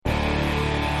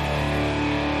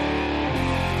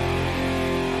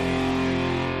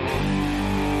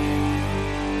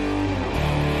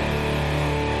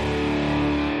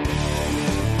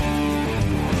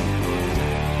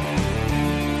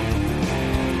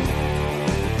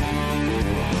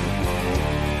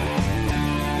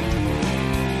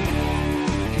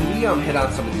we hit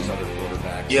on some of these other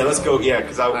quarterbacks? Yeah, let's go. Yeah,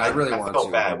 because I really want felt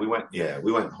to. bad. We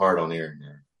went hard on Aaron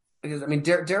there. Because, I mean,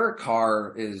 Derek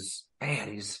Carr is,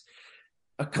 man, he's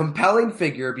a compelling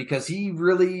figure because he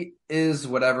really is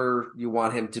whatever you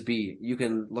want him to be. You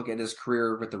can look at his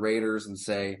career with the Raiders and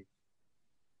say,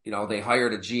 they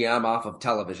hired a GM off of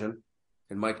television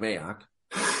and Mike Mayock.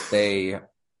 They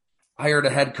hired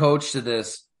a head coach to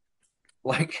this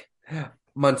like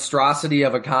monstrosity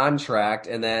of a contract,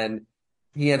 and then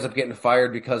he ends up getting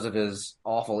fired because of his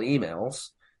awful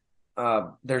emails.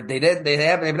 They've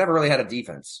never really had a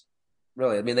defense.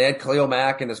 Really. I mean, they had Khalil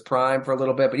Mack in his prime for a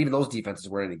little bit, but even those defenses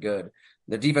weren't any good.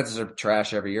 Their defenses are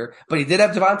trash every year. But he did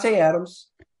have Devontae Adams,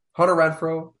 Hunter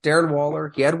Renfrow, Darren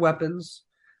Waller. He had weapons.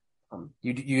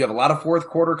 You have a lot of fourth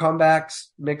quarter comebacks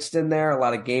mixed in there, a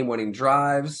lot of game-winning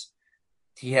drives.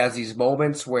 He has these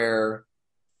moments where,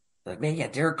 like, man, yeah,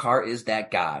 Derek Carr is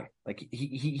that guy. Like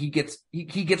he gets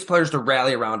players to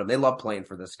rally around him. They love playing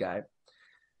for this guy.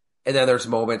 And then there's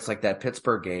moments like that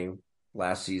Pittsburgh game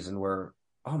last season where,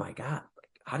 oh my God,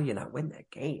 how do you not win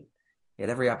that game? He had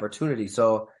every opportunity.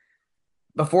 So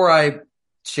before I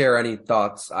share any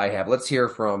thoughts I have, let's hear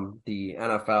from the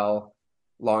NFL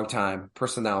longtime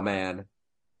personnel man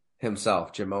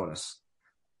himself, Jim Monos.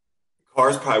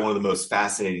 Carr's probably one of the most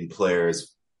fascinating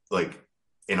players, like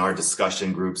in our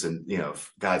discussion groups and,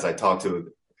 guys I talk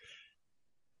to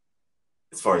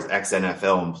as far as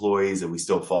ex-NFL employees that we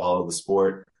still follow the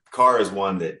sport. Carr is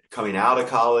one that coming out of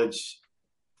college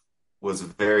was a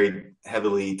very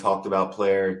heavily talked about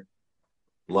player.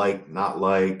 Like, not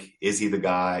like, is he the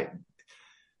guy?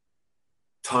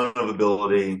 Ton of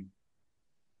ability.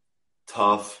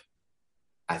 Tough,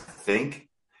 I think.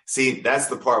 See, that's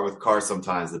the part with Carr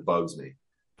sometimes that bugs me,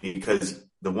 because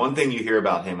the one thing you hear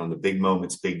about him on the big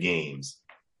moments, big games,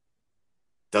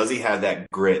 does he have that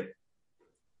grit?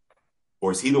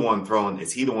 Or is he the one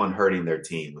hurting their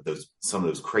team with some of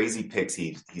those crazy picks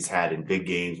he's had in big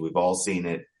games? We've all seen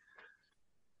it.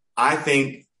 I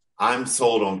think I'm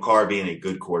sold on Carr being a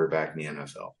good quarterback in the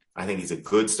NFL. I think he's a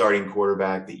good starting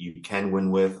quarterback that you can win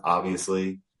with,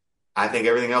 obviously. I think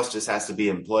everything else just has to be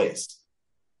in place.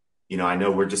 I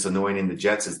know we're just anointing the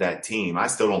Jets as that team. I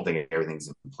still don't think everything's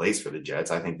in place for the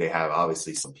Jets. I think they have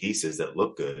obviously some pieces that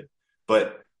look good.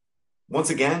 But once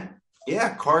again,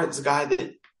 yeah, Carr is a guy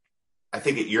that I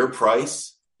think at your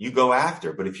price, you go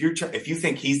after. But if you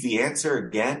think he's the answer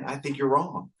again, I think you're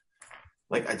wrong.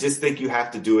 Like, I just think you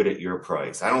have to do it at your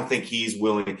price. I don't think he's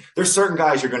willing. There's certain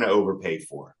guys you're going to overpay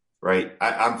for, right?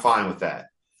 I'm fine with that.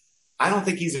 I don't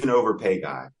think he's an overpay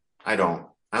guy. I don't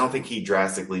think he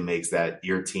drastically makes that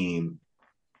your team.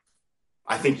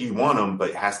 I think you want him, but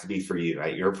it has to be for you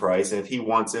at your price. And if he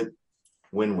wants it,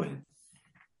 win-win.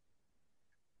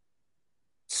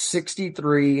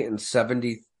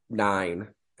 63-79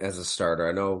 as a starter.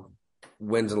 I know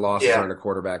wins and losses aren't a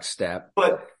quarterback stat,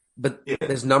 but yeah.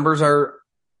 His numbers are.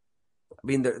 I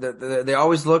mean, they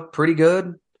always look pretty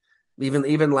good.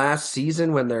 Even last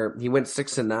season when he went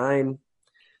 6-9.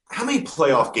 How many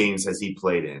playoff games has he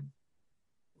played in?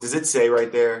 Does it say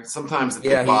right there? Sometimes at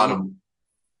the bottom.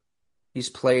 He's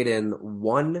played in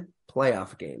one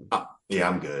playoff game. Yeah,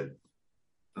 I'm good.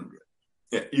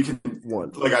 Yeah, you can.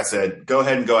 Like I said, go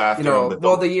ahead and go after him.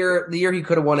 Well, the year he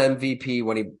could have won MVP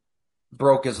when he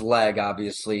broke his leg.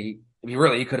 Obviously,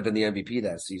 he could have been the MVP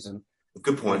that season.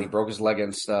 Good point. When he broke his leg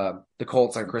against the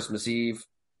Colts on Christmas Eve.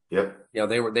 Yep.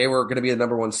 They were going to be the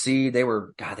number one seed. They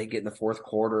get in the fourth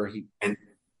quarter. And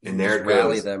there it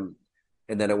rally goes. them,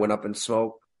 and then it went up in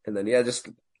smoke. And then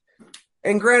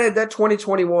and granted that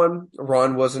 2021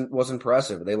 run was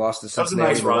impressive. They lost to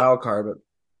Cincinnati in the wild card,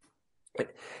 but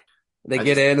they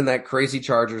get in that crazy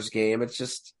Chargers game. It's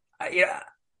just,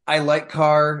 I like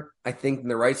Carr. I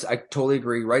think I totally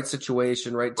agree. Right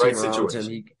situation, right team around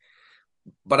him.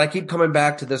 But I keep coming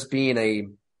back to this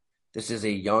being this is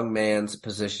a young man's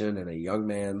position and a young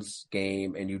man's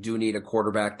game, and you do need a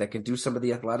quarterback that can do some of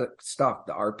the athletic stuff,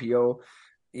 the RPO.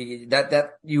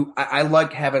 I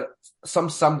like having some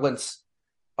semblance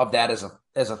of that as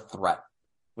a threat,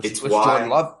 which Jordan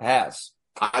Love has.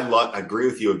 I agree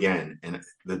with you again, and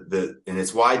and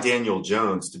it's why Daniel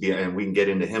Jones and we can get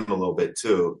into him a little bit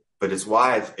too, but it's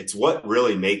what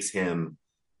really makes him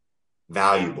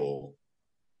valuable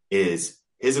is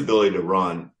his ability to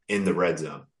run in the red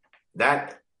zone.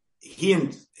 That he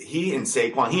and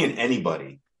Saquon, he and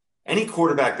any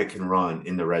quarterback that can run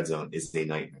in the red zone is a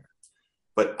nightmare.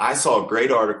 But I saw a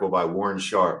great article by Warren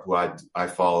Sharp, who I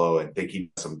follow and think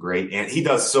he does some great, and he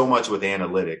does so much with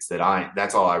analytics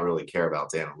that's all I really care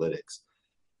about is analytics.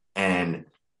 And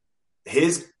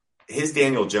his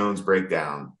Daniel Jones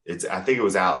breakdown, I think it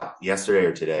was out yesterday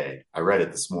or today. I read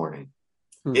it this morning.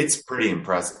 It's pretty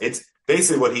impressive. It's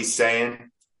basically what he's saying.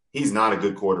 He's not a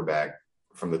good quarterback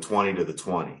from the 20 to the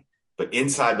 20, but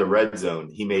inside the red zone,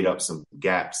 he made up some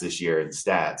gaps this year in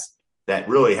stats that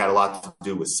really had a lot to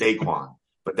do with Saquon.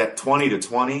 But that 20 to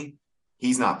 20,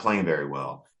 he's not playing very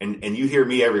well. And you hear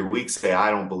me every week say, I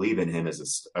don't believe in him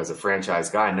as a franchise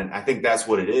guy. And I think that's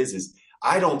what it is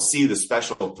I don't see the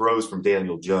special throws from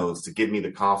Daniel Jones to give me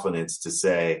the confidence to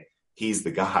say he's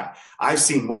the guy. I've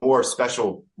seen more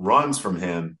special runs from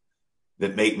him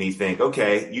that make me think,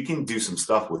 okay, you can do some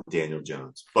stuff with Daniel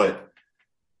Jones. But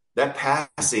that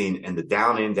passing and the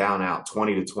down in, down out,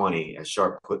 20 to 20, as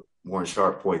Warren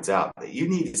Sharp points out, you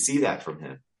need to see that from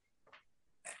him.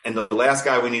 And the last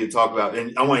guy we need to talk about,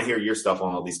 and I want to hear your stuff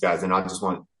on all these guys, and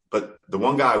but the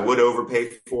one guy I would overpay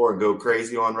for and go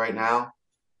crazy on right now,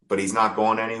 but he's not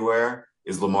going anywhere,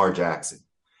 is Lamar Jackson.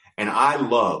 And I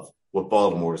love what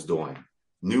Baltimore is doing.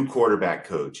 New quarterback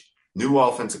coach, new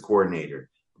offensive coordinator.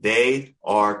 They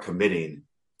are committing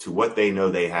to what they know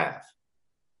they have.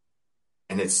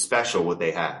 And it's special what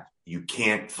they have. You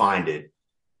can't find it.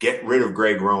 Get rid of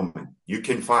Greg Roman. You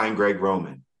can find Greg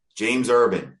Roman. James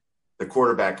Urban, the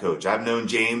quarterback coach. I've known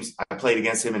James. I played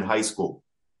against him in high school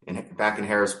back in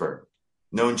Harrisburg.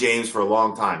 Known James for a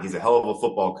long time. He's a hell of a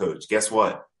football coach. Guess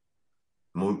what?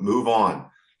 Move on.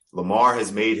 Lamar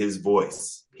has made his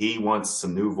voice. He wants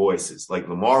some new voices. Like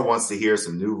Lamar wants to hear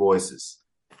some new voices.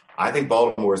 I think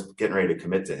Baltimore is getting ready to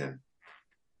commit to him.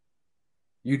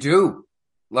 You do.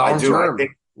 I do. Term.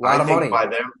 I think money. By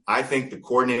them, I think the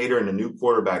coordinator and the new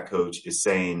quarterback coach is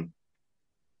saying,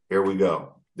 here we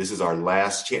go. This is our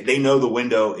last chance. They know the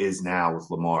window is now with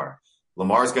Lamar.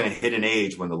 Lamar's going to hit an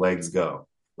age when the legs go,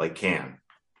 like Cam.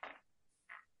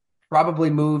 Probably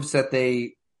moves that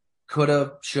they could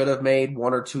have, should have made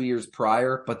 1 or 2 years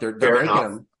prior, but they're making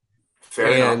them.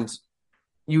 Fair enough.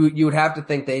 You would have to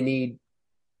think they need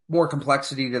more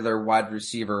complexity to their wide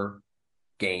receiver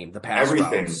game, the pass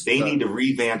everything. Routes, they need to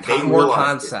revamp. More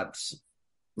concepts.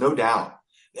 No doubt.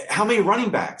 How many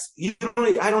running backs? I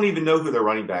don't even know who their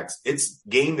running backs. It's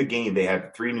game to game. They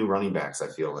have 3 new running backs, I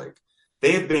feel like.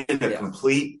 They have been a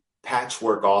complete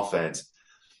patchwork offense.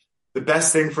 The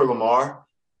best thing for Lamar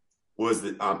was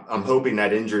that I'm hoping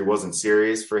that injury wasn't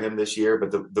serious for him this year,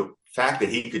 but the fact that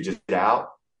he could just get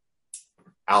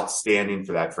outstanding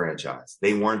for that franchise.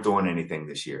 They weren't doing anything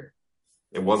this year.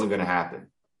 It wasn't going to happen.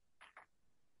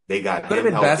 They got could have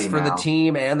been best for the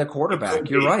team and the quarterback.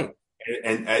 You're right.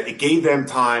 And it gave them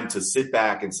time to sit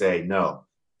back and say, no,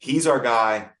 he's our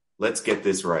guy. Let's get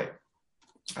this right.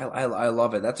 I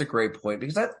love it. That's a great point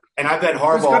because and I bet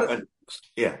Harbaugh.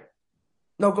 Yeah.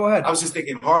 No, go ahead. I was just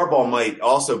thinking Harbaugh might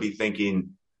also be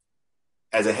thinking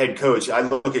as a head coach. I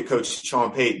look at Coach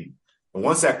Sean Payton, and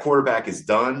once that quarterback is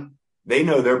done, they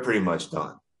know they're pretty much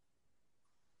done,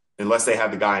 unless they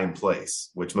have the guy in place,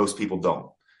 which most people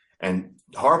don't. And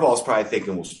Harbaugh's probably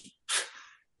thinking, well, if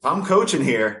I'm coaching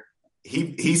here,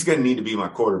 he's going to need to be my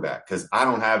quarterback because I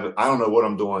don't know what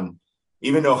I'm doing.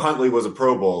 Even though Huntley was a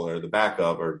Pro Bowler, the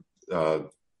backup, or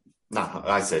not,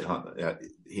 I said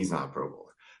he's not a Pro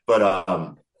Bowler,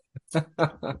 but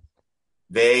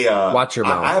they watch your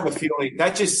mouth. I have a feeling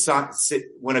that just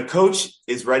when a coach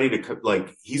is ready to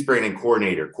he's bringing in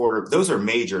coordinator, those are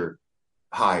major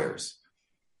hires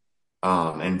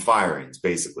and firings.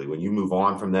 Basically, when you move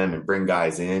on from them and bring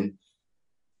guys in,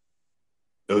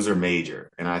 those are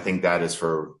major, and I think that is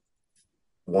for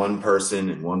one person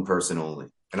and one person only.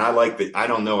 And I like that. I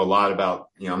don't know a lot about,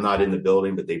 I'm not in the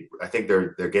building, but I think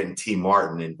they're getting T.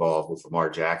 Martin involved with Lamar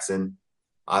Jackson.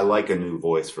 I like a new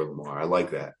voice for Lamar. I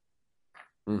like that.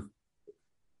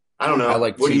 I don't know. I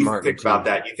like what T. do you Martin think about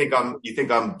that? You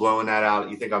think I'm blowing that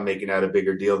out? You think I'm making that a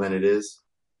bigger deal than it is?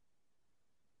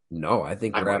 No, I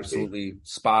think you're absolutely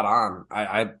spot on.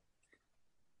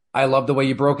 I love the way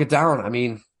you broke it down. I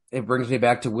mean, it brings me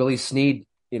back to Willie Snead,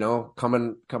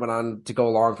 coming on to go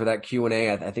along for that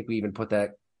Q&A. I think we even put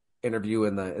that interview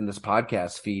in this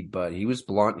podcast feed, but he was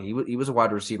blunt. He was a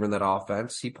wide receiver in that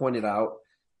offense. He pointed out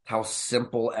how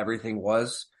simple everything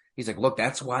was. He's like, look,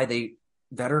 that's why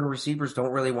veteran receivers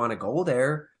don't really want to go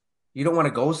there. You don't want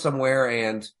to go somewhere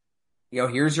and,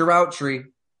 here's your route tree,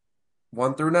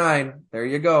 1 through 9. There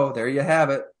you go. There you have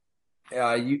it.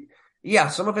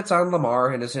 Some of it's on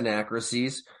Lamar and his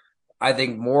inaccuracies. I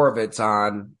think more of it's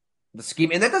on the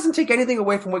scheme. And that doesn't take anything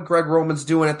away from what Greg Roman's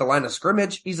doing at the line of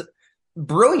scrimmage. He's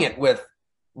brilliant with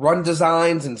run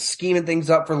designs and scheming things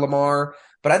up for Lamar.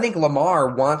 But I think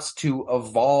Lamar wants to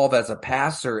evolve as a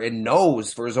passer and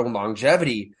knows for his own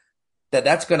longevity that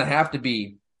that's going to have to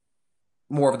be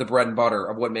more of the bread and butter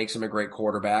of what makes him a great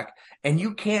quarterback. And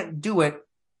you can't do it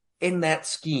in that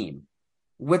scheme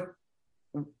with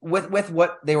with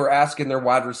what they were asking their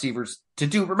wide receivers to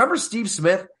do. Remember Steve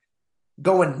Smith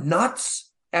going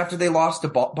nuts after they lost to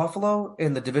Buffalo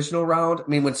in the divisional round? I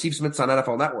mean, when Steve Smith's on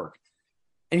NFL Network.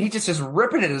 And he just is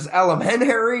ripping it as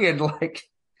elementary and like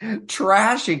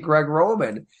trashing Greg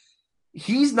Roman.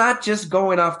 He's not just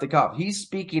going off the cuff. He's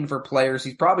speaking for players.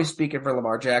 He's probably speaking for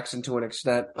Lamar Jackson to an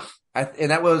extent.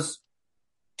 And that was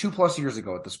 2+ years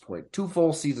ago at this point, 2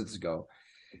 full seasons ago.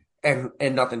 And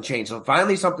nothing changed. So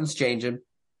finally something's changing.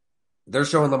 They're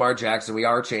showing Lamar Jackson we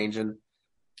are changing.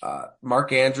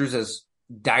 Mark Andrews, as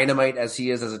dynamite as he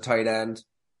is as a tight end,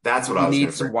 that's what I was.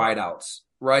 Need some wideouts,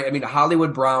 right? I mean,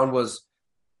 Hollywood Brown was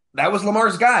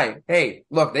Lamar's guy. Hey,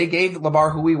 look, they gave Lamar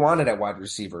who he wanted at wide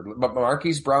receiver. But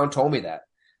Marquise Brown told me that.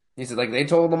 He said, like, they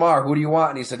told Lamar, who do you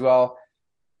want? And he said, well,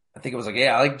 I think it was like,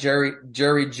 yeah, I like Jerry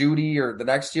Jeudy or the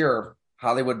next year or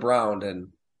Hollywood Brown. And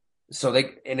so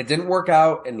it didn't work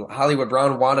out. And Hollywood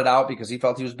Brown wanted out because he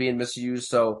felt he was being misused.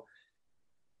 So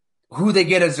who they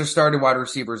get as their starting wide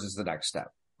receivers is the next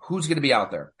step. Who's going to be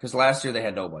out there? Because last year they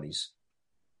had nobodies.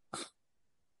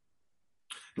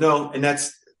 No,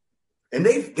 and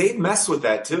they've messed with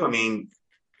that too. I mean,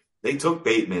 they took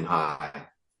Bateman high.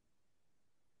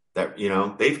 That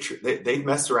they've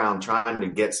messed around trying to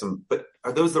get some, but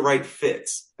are those the right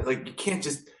fits? Like, you can't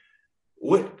just.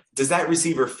 What does that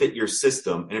receiver fit your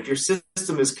system? And if your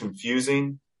system is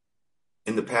confusing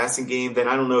in the passing game, then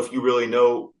I don't know if you really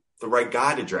know the right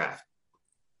guy to draft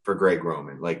for Greg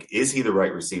Roman. Like, is he the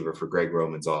right receiver for Greg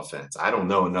Roman's offense? I don't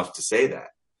know enough to say that.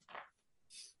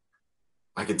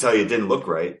 I can tell you it didn't look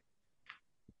right.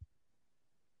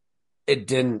 It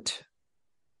didn't.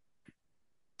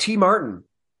 T. Martin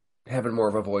having more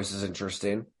of a voice is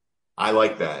interesting. I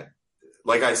like that.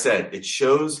 Like I said, it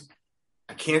shows.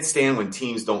 I can't stand when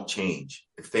teams don't change.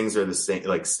 If things are the same,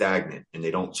 like stagnant, and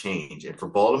they don't change. And for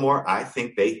Baltimore, I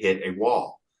think they hit a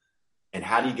wall. And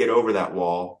how do you get over that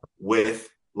wall with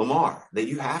Lamar? That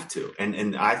you have to.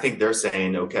 And I think they're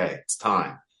saying, okay, it's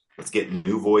time. Let's get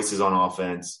new voices on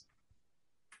offense.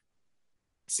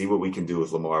 See what we can do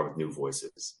with Lamar with new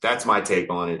voices. That's my take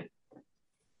on it.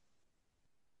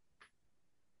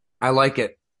 I like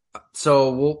it.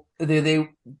 So it's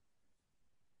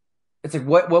like,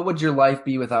 what would your life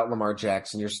be without Lamar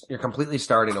Jackson? You're completely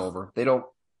starting over.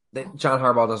 John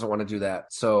Harbaugh doesn't want to do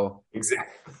that. So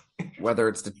exactly, whether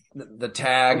it's the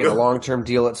tag and a long-term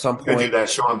deal at some point. He's going to do that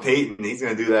Sean Payton. He's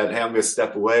going to do that. Hey, I'm going to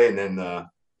step away, and then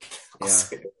you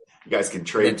guys can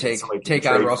trade. Take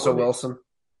on Russell Wilson.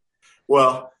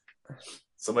 Well,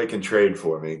 somebody can trade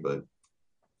for me, but.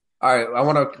 All right, I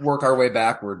want to work our way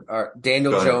backward.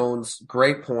 Daniel Jones,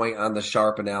 great point on the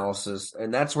sharp analysis,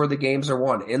 and that's where the games are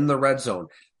won, in the red zone.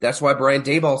 That's why Brian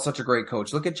Daboll is such a great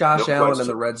coach. Look at Josh Allen in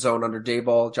the red zone under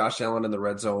Daboll, Josh Allen in the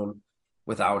red zone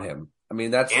without him. I mean,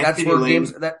 that's where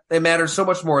games it matters so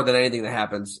much more than anything that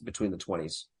happens between the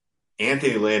 20s.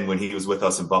 Anthony Lynn, when he was with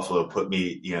us in Buffalo,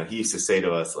 he used to say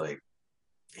to us, like,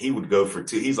 he would go for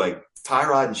 2. He's like,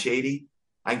 Tyrod and Shady,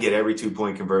 I get every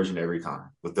 2-point conversion every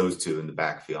time with those 2 in the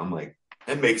backfield. I'm like,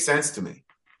 that makes sense to me.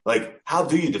 Like, how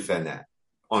do you defend that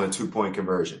on a 2-point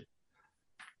conversion?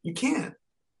 You can't.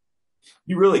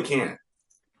 You really can't.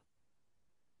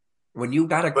 When you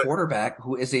got a quarterback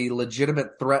who is a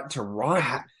legitimate threat to run,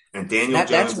 and Daniel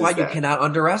Jones, that's why you cannot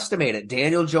underestimate it.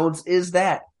 Daniel Jones is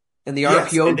that. And the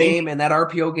RPO game, and that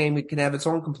RPO game, it can have its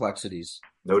own complexities.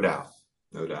 No doubt.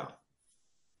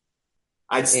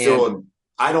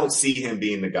 I don't see him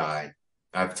being the guy.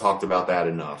 I've talked about that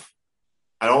enough.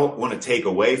 I don't want to take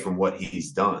away from what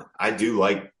he's done. I do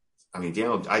like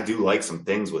some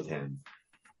things with him.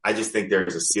 I just think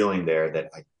there's a ceiling there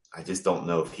that I just don't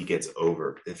know if he gets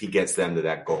them to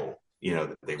that goal,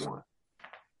 that they want.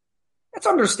 That's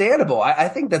understandable. I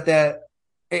think that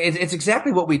it's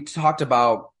exactly what we talked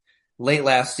about late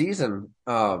last season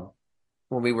when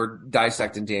we were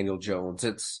dissecting Daniel Jones.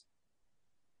 It's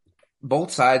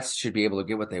both sides should be able to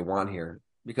get what they want here,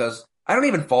 because I don't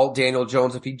even fault Daniel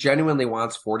Jones if he genuinely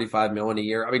wants $45 million a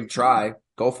year. I mean,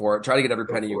 go for it. Try to get every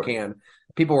penny you can.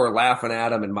 People were laughing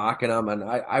at him and mocking him, and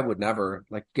I would never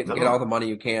get all the money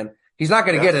you can. He's not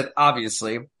going to get it,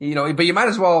 obviously, but you might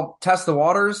as well test the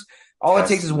waters. All it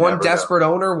takes is one desperate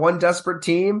owner, one desperate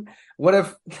team. What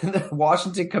if the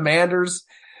Washington Commanders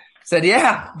said,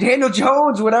 yeah, Daniel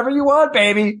Jones, whatever you want,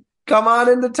 baby. Come on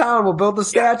into town. We'll build the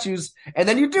statues. And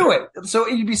then you do it. So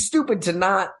you'd be stupid to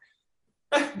not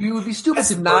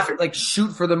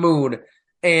shoot for the moon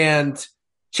and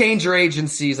change your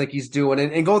agencies like he's doing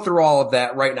and go through all of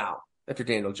that right now. If you're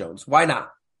Daniel Jones, why not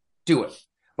do it?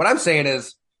 What I'm saying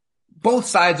is both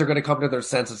sides are going to come to their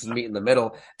senses and meet in the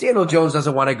middle. Daniel Jones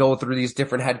doesn't want to go through these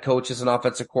different head coaches and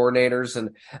offensive coordinators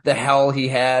and the hell he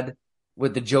had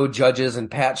with the Joe Judges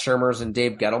and Pat Shermers and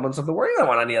Dave Gettlemans of the world. He don't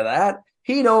want any of that.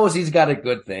 He knows he's got a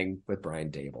good thing with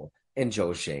Brian Dable and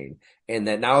Joe Shane, and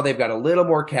that now they've got a little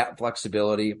more cap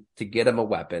flexibility to get him a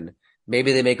weapon.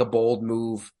 Maybe they make a bold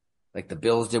move like the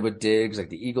Bills did with Diggs, like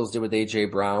the Eagles did with A.J.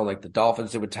 Brown, like the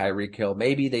Dolphins did with Tyreek Hill.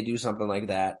 Maybe they do something like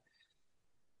that.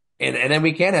 And then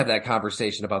we can have that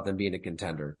conversation about them being a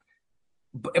contender.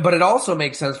 But it also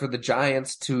makes sense for the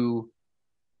Giants to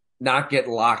not get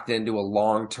locked into a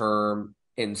long-term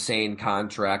insane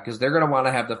contract because they're going to want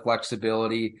to have the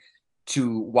flexibility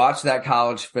to watch that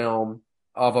college film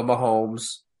of a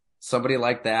Mahomes, somebody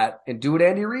like that, and do what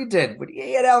Andy Reid did. But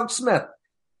he had Alex Smith,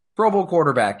 Pro Bowl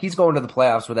quarterback. He's going to the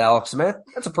playoffs with Alex Smith.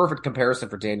 That's a perfect comparison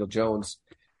for Daniel Jones.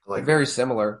 They're very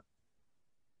similar.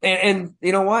 And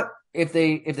you know what? If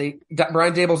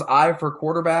Brian Dable's eye for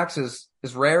quarterbacks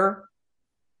is rare,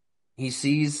 he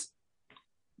sees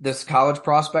this college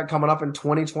prospect coming up in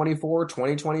 2024,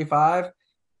 2025,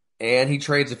 and he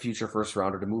trades a future first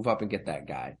rounder to move up and get that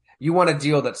guy. You want a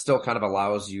deal that still kind of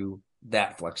allows you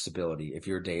that flexibility if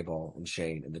you're Daboll and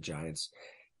Shane and the Giants.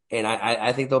 And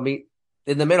I think they'll meet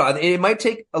in the middle. It might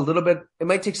take a little bit, it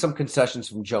might take some concessions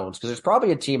from Jones because there's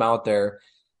probably a team out there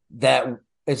that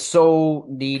is so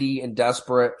needy and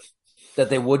desperate that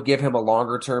they would give him a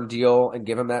longer term deal and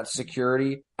give him that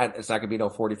security. And it's not going to be no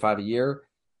 45 a year.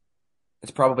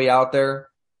 It's probably out there.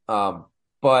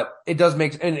 But it does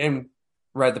make, and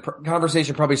right, the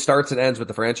conversation probably starts and ends with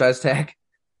the franchise tag.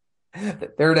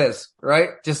 There it is, right?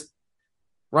 Just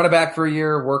run it back for a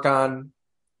year, work on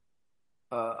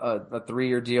a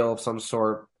 3-year deal of some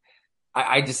sort.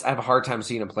 I have a hard time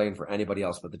seeing him playing for anybody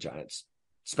else but the Giants,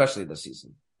 especially this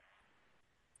season.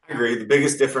 I agree. The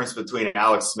biggest difference between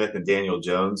Alex Smith and Daniel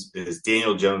Jones is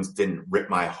Daniel Jones didn't rip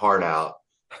my heart out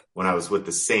when I was with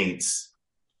the Saints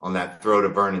on that throw to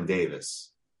Vernon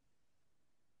Davis.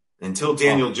 Until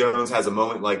Daniel Jones has a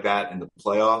moment like that in the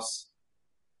playoffs,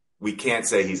 we can't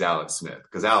say he's Alex Smith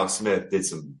because Alex Smith did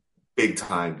some big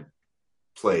time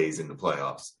plays in the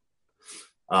playoffs.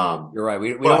 You're right.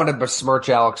 We don't want to besmirch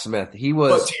Alex Smith. He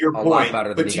was lot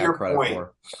better than he got credit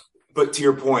for. But to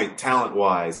your point,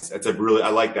 talent-wise, that's I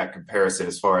like that comparison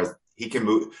as far as he can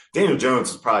move. Daniel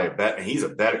Jones is probably he's a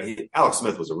better. Alex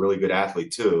Smith was a really good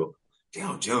athlete too.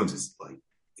 Daniel Jones is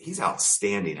he's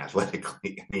outstanding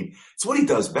athletically. I mean, it's what he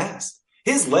does best.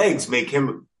 His legs make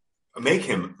him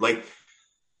like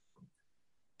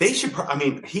they should. I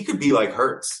mean, he could be like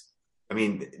Hurts. I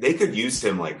mean, they could use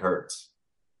him like Hurts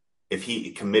if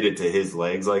he committed to his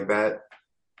legs like that.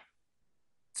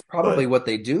 It's probably what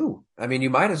they do. I mean, you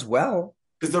might as well.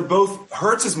 Because they're both,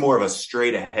 Hurts is more of a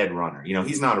straight ahead runner. You know,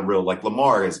 he's not a real, like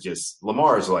Lamar is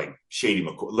like Shady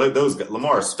McCoy.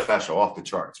 Lamar is special, off the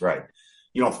charts, right?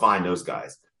 You don't find those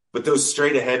guys. But those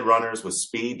straight ahead runners with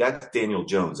speed, that's Daniel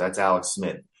Jones. That's Alex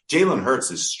Smith. Jalen Hurts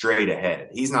is straight ahead.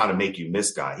 He's not a make you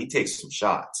miss guy. He takes some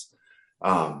shots.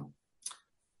 And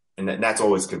that's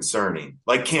always concerning.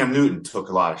 Like Cam Newton took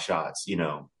a lot of shots, you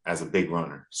know, as a big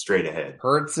runner, straight ahead.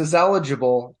 Hurts is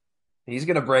eligible. He's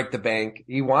going to break the bank.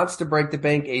 He wants to break the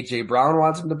bank. A.J. Brown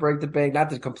wants him to break the bank. Not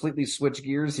to completely switch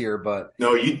gears here, but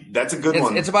no, that's a good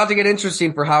one. It's about to get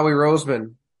interesting for Howie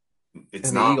Roseman.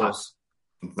 It's not. The Eagles.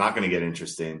 It's not going to get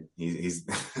interesting. He's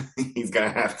he's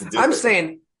going to have to do it. I'm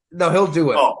saying no, he'll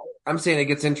do it. Oh. I'm saying it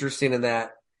gets interesting in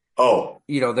that. Oh,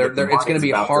 you know, it's going to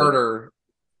be harder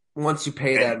once you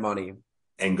pay that money.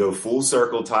 And go full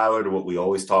circle, Tyler, to what we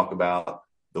always talk about.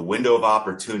 The window of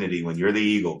opportunity when you're the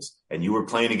Eagles and you were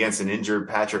playing against an injured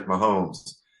Patrick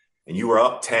Mahomes and you were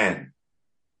up 10,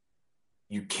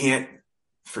 you can't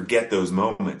forget those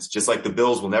moments. Just like the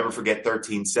Bills will never forget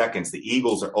 13 seconds. The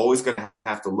Eagles are always going to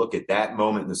have to look at that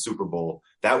moment in the Super Bowl.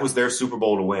 That was their Super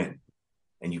Bowl to win.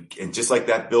 And just like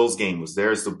that Bills game was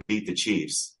theirs to beat the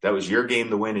Chiefs. That was your game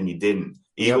to win and you didn't.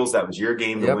 Eagles, that was your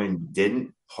game to win. You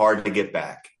didn't. Hard to get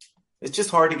back. It's just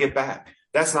hard to get back.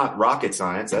 That's not rocket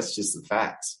science. That's just the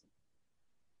facts.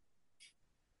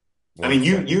 I mean,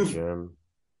 you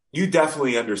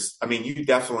definitely you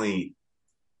definitely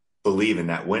believe in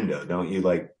that window, don't you?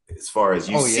 Like, as far as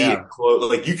you see it close,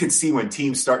 like you can see when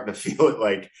teams starting to feel it.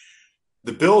 Like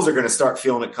the Bills are going to start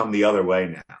feeling it come the other way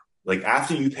now. Like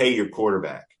after you pay your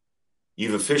quarterback,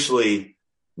 you've officially,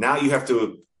 now you have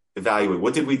to evaluate,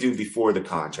 what did we do before the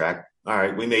contract? All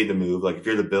right, we made the move. Like if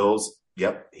you're the Bills,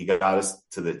 yep, he got us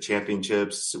to the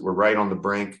championships. We're right on the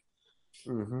brink.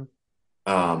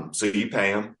 Mm-hmm. So you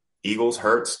pay him. Eagles,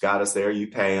 Hurts got us there. You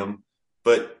pay him.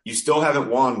 But you still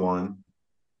haven't won one.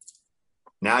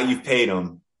 Now you've paid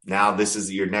him. Now this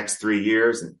is your next 3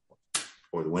 years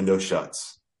or the window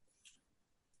shuts.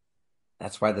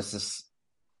 That's why this is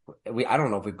 – I don't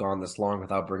know if we've gone this long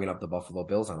without bringing up the Buffalo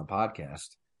Bills on a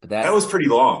podcast. But That was pretty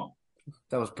long.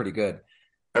 that was pretty good.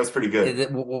 That was pretty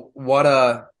good. What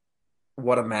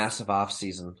a massive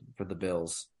offseason for the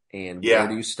Bills. And where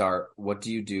do Yeah. you start? What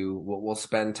do you do? We'll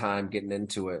spend time getting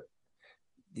into it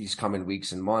these coming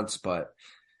weeks and months, but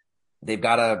they've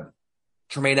got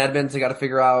Tremaine Edmonds, they got to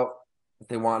figure out if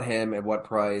they want him at what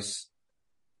price.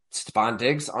 Stephon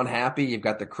Diggs, unhappy. You've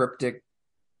got the cryptic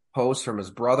post from his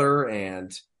brother,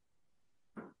 and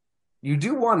you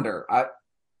do wonder. I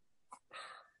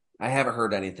haven't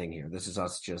heard anything here. This is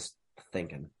us just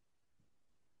thinking.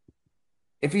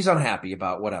 If he's unhappy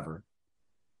about whatever,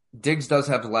 Diggs does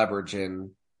have leverage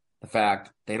in the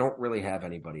fact they don't really have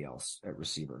anybody else at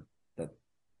receiver that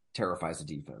terrifies the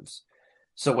defense.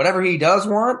 So whatever he does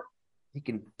want, he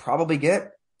can probably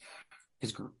get,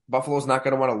 because Buffalo's not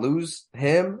going to want to lose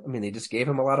him. I mean, they just gave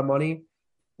him a lot of money.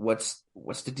 What's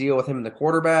the deal with him and the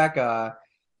quarterback?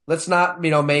 Let's not,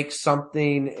 make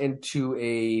something into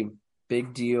a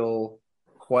big deal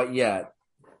quite yet.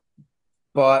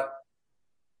 But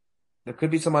there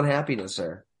could be some unhappiness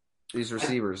there. These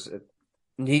receivers.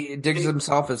 Diggs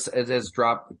himself has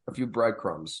dropped a few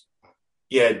breadcrumbs.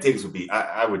 Yeah, Diggs would be.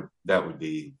 That would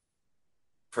be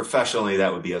professionally.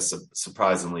 That would be a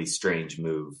surprisingly strange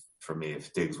move for me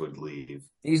if Diggs would leave.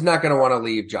 He's not going to want to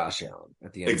leave Josh Allen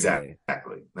at the end of the day.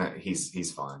 Exactly.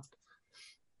 He's fine.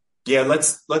 Yeah,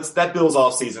 let's that Bills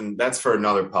off season. That's for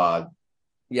another pod.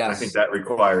 Yes. I think that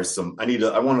requires some. I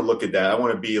want to look at that. I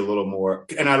want to be a little more,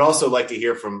 and I'd also like to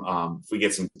hear from if we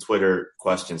get some Twitter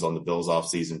questions on the Bills off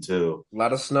season too.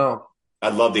 Let us know.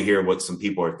 I'd love to hear what some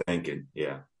people are thinking.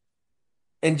 Yeah.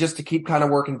 And just to keep kind of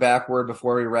working backward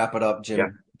before we wrap it up, Jim, Yeah.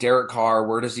 Derek Carr,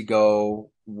 where does he go?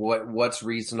 What's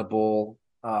reasonable?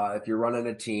 If you're running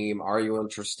a team, are you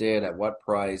interested? At what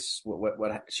price?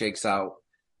 What shakes out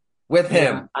with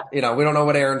him? Yeah. We don't know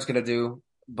what Aaron's going to do,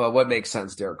 but what makes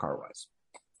sense Derek Carr wise?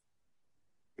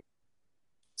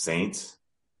 Saints.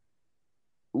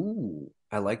 Ooh,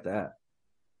 I like that.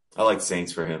 I like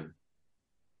Saints for him.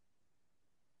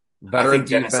 Veteran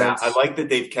defense. I like that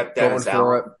they've kept Dennis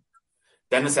Allen.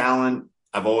 Dennis Allen,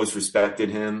 I've always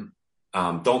respected him.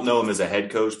 Don't know him as a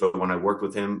head coach, but when I worked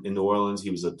with him in New Orleans,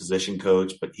 he was a position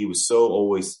coach, but he was so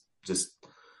always just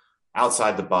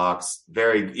outside the box.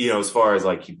 Very, as far as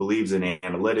like he believes in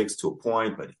analytics to a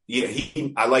point, but yeah,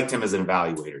 I liked him as an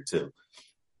evaluator too.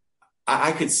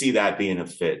 I could see that being a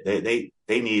fit. They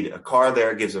need a Carr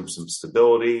there, gives them some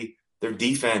stability. Their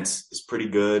defense is pretty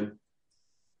good.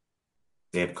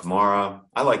 They have Kamara.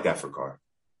 I like that for Carr.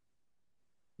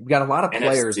 You've got a lot of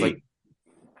players NFC. like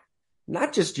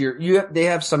not just they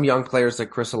have some young players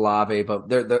like Chris Olave, but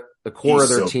the core of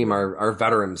their team are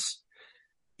veterans.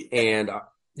 And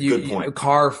Good point.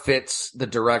 Carr fits the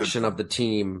direction of the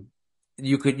team.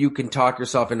 You can talk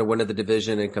yourself into winning the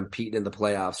division and competing in the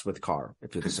playoffs with Carr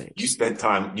if you're the Saints. You spent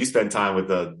time with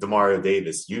Demario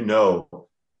Davis. You know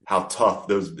how tough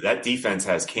that defense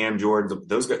has. Cam Jordan,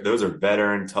 those are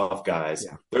veteran tough guys.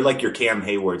 Yeah. They're like your Cam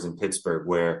Haywards in Pittsburgh,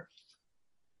 where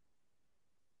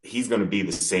he's going to be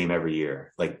the same every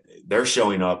year. Like they're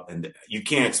showing up, and you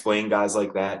can't explain guys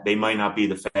like that. They might not be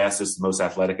the fastest, most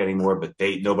athletic anymore, but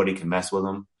nobody can mess with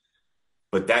them.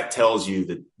 But that tells you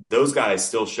that those guys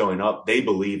still showing up, they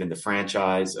believe in the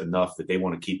franchise enough that they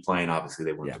want to keep playing. Obviously,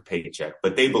 they want their paycheck,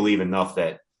 but they believe enough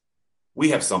that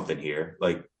we have something here.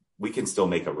 Like we can still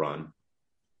make a run.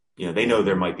 They know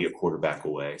there might be a quarterback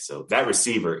away. So that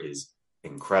receiver is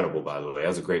incredible, by the way. That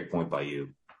was a great point by you.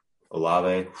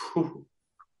 Olave. Whew.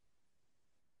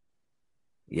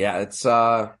 Yeah, it's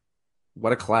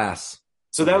what a class.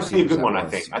 So that would be a good one, I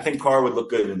think. I think Carr would look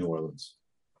good in New Orleans.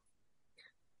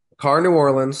 Carr, New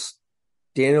Orleans.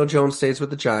 Daniel Jones stays with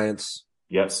the Giants.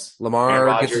 Yes.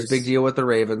 Lamar gets his big deal with the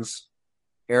Ravens.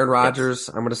 Aaron Rodgers,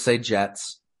 I'm going to say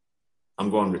Jets.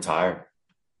 I'm going retire.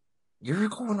 You're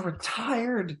going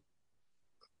retired?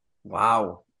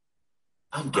 Wow.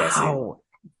 I'm guessing. Wow.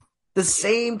 The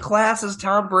same class as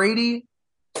Tom Brady?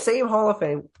 Same Hall of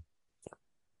Fame.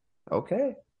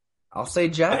 Okay. I'll say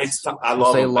Jets. I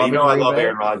love him. I love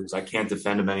Aaron Rodgers. I can't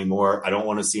defend him anymore. I don't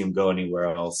want to see him go anywhere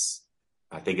else.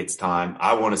 I think it's time.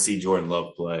 I want to see Jordan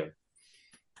Love play.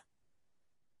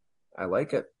 I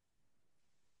like it.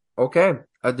 Okay.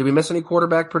 Did we miss any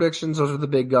quarterback predictions? Those are the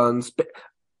big guns.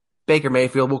 Baker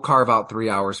Mayfield will carve out 3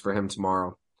 hours for him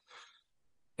tomorrow.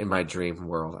 In my dream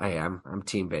world, I'm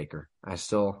Team Baker.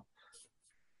 There's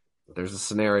a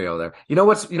scenario there. You know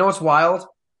what's wild?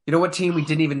 You know what team we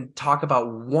didn't even talk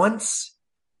about once?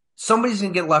 Somebody's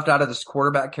gonna get left out of this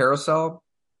quarterback carousel.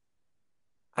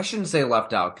 I shouldn't say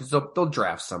left out because they'll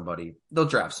draft somebody. They'll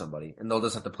draft somebody, and they'll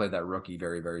just have to play that rookie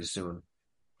very, very soon.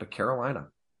 But Carolina,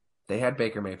 They had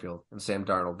Baker Mayfield and Sam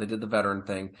Darnold. They did the veteran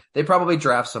thing. They probably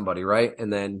draft somebody, right?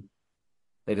 And then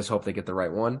they just hope they get the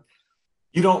right one.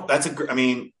 You don't. I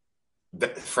mean,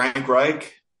 Frank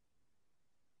Reich.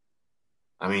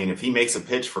 I mean, if he makes a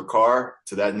pitch for Carr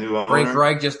to that new owner, Frank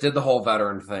Reich just did the whole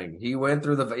veteran thing. He went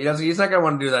through he's not going to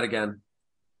want to do that again.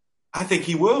 I think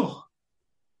he will.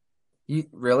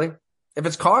 Really? If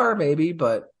it's Carr, maybe,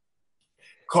 but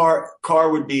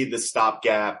Carr would be the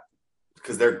stopgap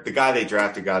because the guy they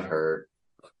drafted got hurt,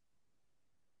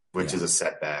 which is a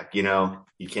setback. You know,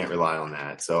 you can't rely on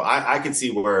that. So I could see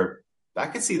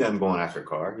them going after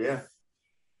Carr. Yeah.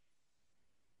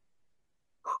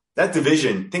 That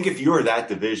division, think if you were that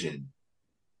division.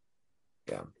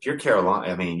 Yeah. If you're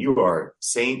Carolina, I mean, you are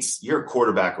Saints, you're a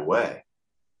quarterback away.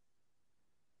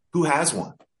 Who has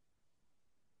one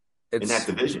in that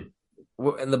division?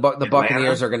 And the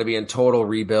Buccaneers are going to be in total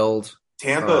rebuild.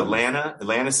 Tampa,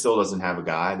 Atlanta still doesn't have a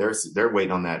guy. They're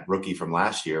waiting on that rookie from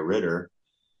last year, Ritter.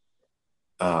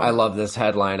 I love this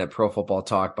headline at Pro Football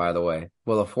Talk, by the way.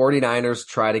 Will the 49ers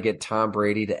try to get Tom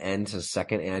Brady to end his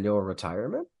second annual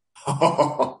retirement?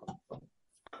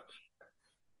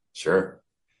 Sure.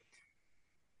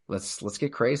 Let's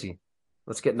get crazy.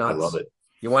 Let's get nuts. I love it.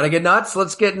 You want to get nuts?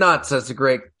 Let's get nuts, as the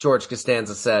great George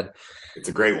Costanza said. It's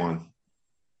a great one.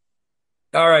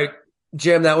 All right,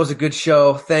 Jim, that was a good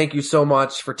show. Thank you so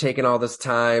much for taking all this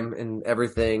time and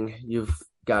everything you've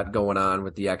got going on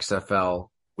with the XFL.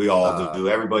 We all do.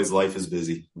 Everybody's life is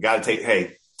busy. We got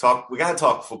to we got to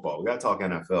talk football. We got to talk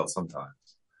NFL sometimes.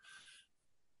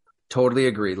 Totally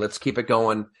agree. Let's keep it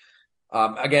going.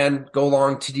 Again, go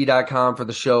longtd.com for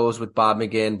the shows with Bob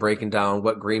McGinn breaking down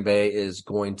what Green Bay is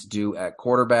going to do at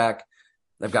quarterback.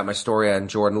 I've got my story on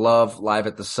Jordan Love live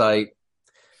at the site.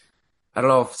 I don't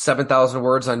know if 7,000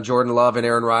 words on Jordan Love and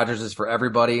Aaron Rodgers is for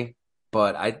everybody,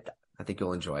 but I think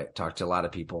you'll enjoy it. Talk to a lot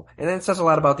of people. And it says a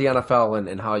lot about the NFL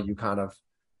and how you kind of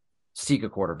seek a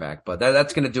quarterback. But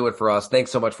that's going to do it for us.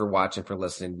 Thanks so much for watching, for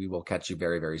listening. We will catch you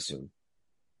very, very soon.